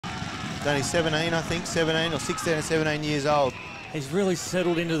He's only 17, I think, 17 or 16 or 17 years old. He's really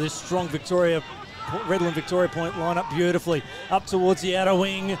settled into this strong Redland Victoria Point lineup beautifully. Up towards the outer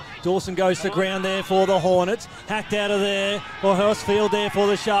wing. Dawson goes to ground there for the Hornets. Hacked out of there for Hurstfield there for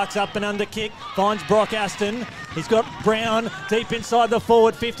the Sharks. Up and under kick. Finds Brock Aston. He's got Brown deep inside the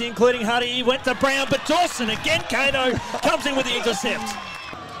forward 50, including Huddy. He went to Brown, but Dawson again, Cato, comes in with the intercept.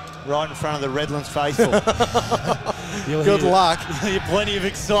 Right in front of the Redlands faithful. Good luck. Plenty of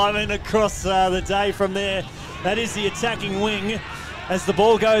excitement across the day from there. That is the attacking wing as the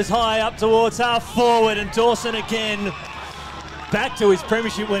ball goes high up towards half forward, and Dawson again back to his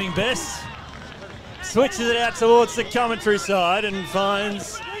premiership winning best. Switches it out towards the commentary side and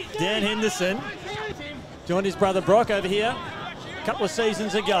finds Dan Henderson. Joined his brother Brock over here a couple of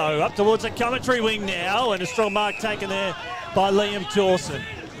seasons ago. Up towards the commentary wing now, and a strong mark taken there by Liam Dawson.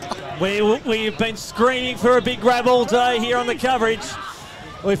 We've been screaming for a big grab all day here on the coverage.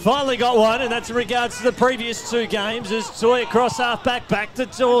 We finally got one, and that's in regards to the previous two games. As Toy across half back to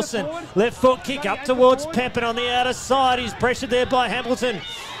Dawson. Left foot kick up towards Pepin on the outer side. He's pressured there by Hamilton.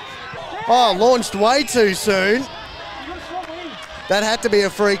 Oh, launched way too soon. That had to be a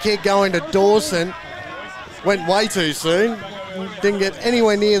free kick going to Dawson. Went way too soon. Didn't get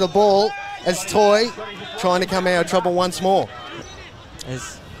anywhere near the ball as Toy trying to come out of trouble once more.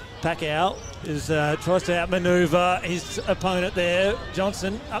 As Pacquiao tries to outmaneuver his opponent there.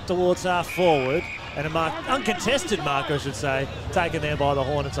 Johnson up towards half forward, and a mark, uncontested mark I should say, taken there by the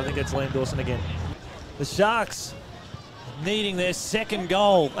Hornets. I think it's Liam Dawson again. The Sharks needing their second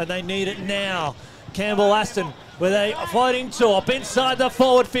goal, and they need it now. Campbell Aston with a floating top inside the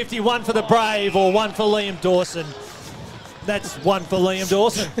forward 50. One for the Brave, or one for Liam Dawson. That's one for Liam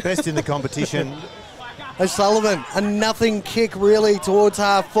Dawson. Best in the competition. O'Sullivan, a nothing kick really towards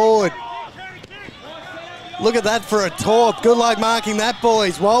half forward. Look at that for a torp. Good luck marking that,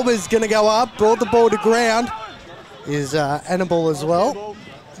 boys. Wolber's going to go up, brought the ball to ground. Is Annabelle as well.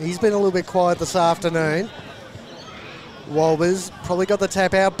 He's been a little bit quiet this afternoon. Wolber's probably got the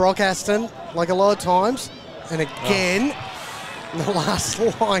tap out. Brock Aston, like a lot of times. And again, the last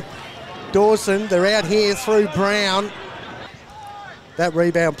line. Dawson, they're out here through Brown. That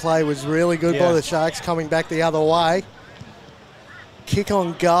rebound play was really good by the Sharks, coming back the other way. Kick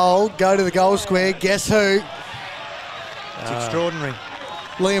on goal, go to the goal square. Guess who? It's extraordinary.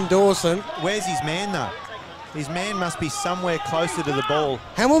 Liam Dawson. Where's his man, though? His man must be somewhere closer to the ball.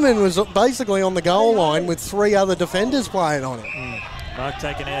 Hamilton was basically on the goal line with three other defenders playing on it. Mark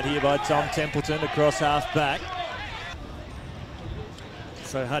taken out here by Tom Templeton across half back.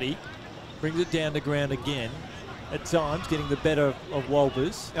 So Huddy brings it down to ground again. At times, getting the better of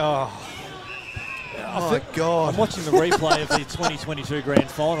Wolbers. Oh my God. I'm watching the replay of the 2022 Grand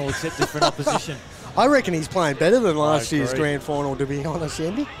Final, except different opposition. I reckon he's playing better than last year's Grand Final, to be honest,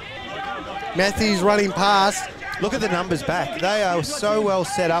 Andy. Matthews running past. Look at the numbers back. They are so well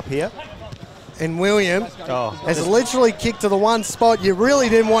set up here. And William has literally kicked to the one spot you really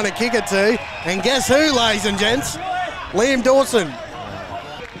didn't want to kick it to. And guess who, ladies and gents? Liam Dawson.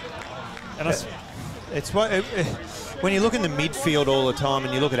 And it's what when you look in the midfield all the time,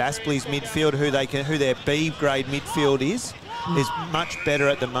 and you look at Aspley's midfield, who their B grade midfield is much better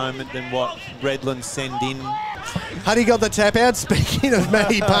at the moment than what Redlands send in. Huddy got the tap out. Speaking of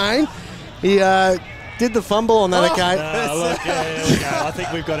Matty Payne, he did the fumble on that occasion. Look, here we go. I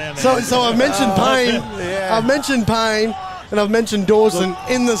think we've got our man. So I've mentioned Payne. I've mentioned Payne, and I've mentioned Dawson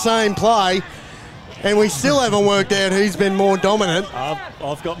in the same play. And we still haven't worked out who's been more dominant.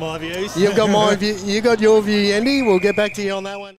 I've got my views. You've got my view. You got your view, Andy. We'll get back to you on that one.